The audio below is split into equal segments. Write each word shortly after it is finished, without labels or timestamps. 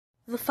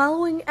The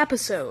following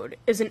episode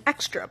is an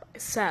extra by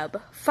Seb,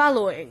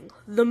 following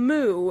the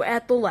moo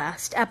at the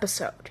last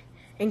episode.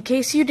 In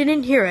case you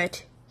didn't hear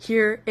it,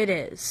 here it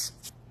is.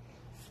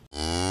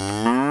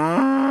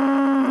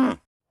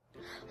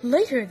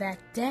 Later that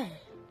day.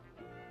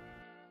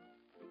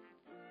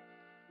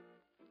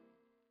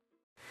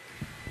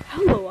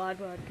 Hello,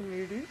 Oddbod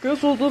community.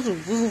 Guess what this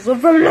is? This is a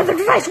very another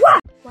device. What?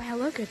 Why,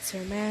 hello, good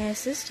sir. May I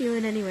assist you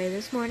in any way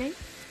this morning?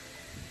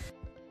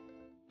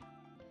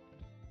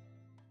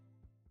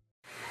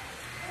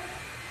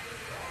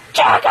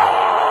 Chicken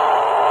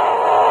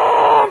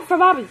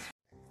from Arby's.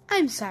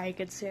 I'm sorry,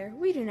 good sir.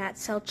 We do not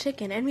sell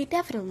chicken, and we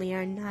definitely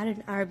are not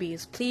an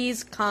Arby's.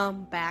 Please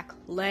come back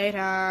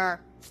later.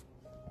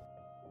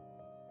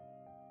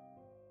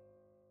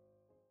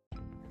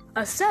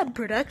 A Seb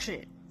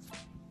production.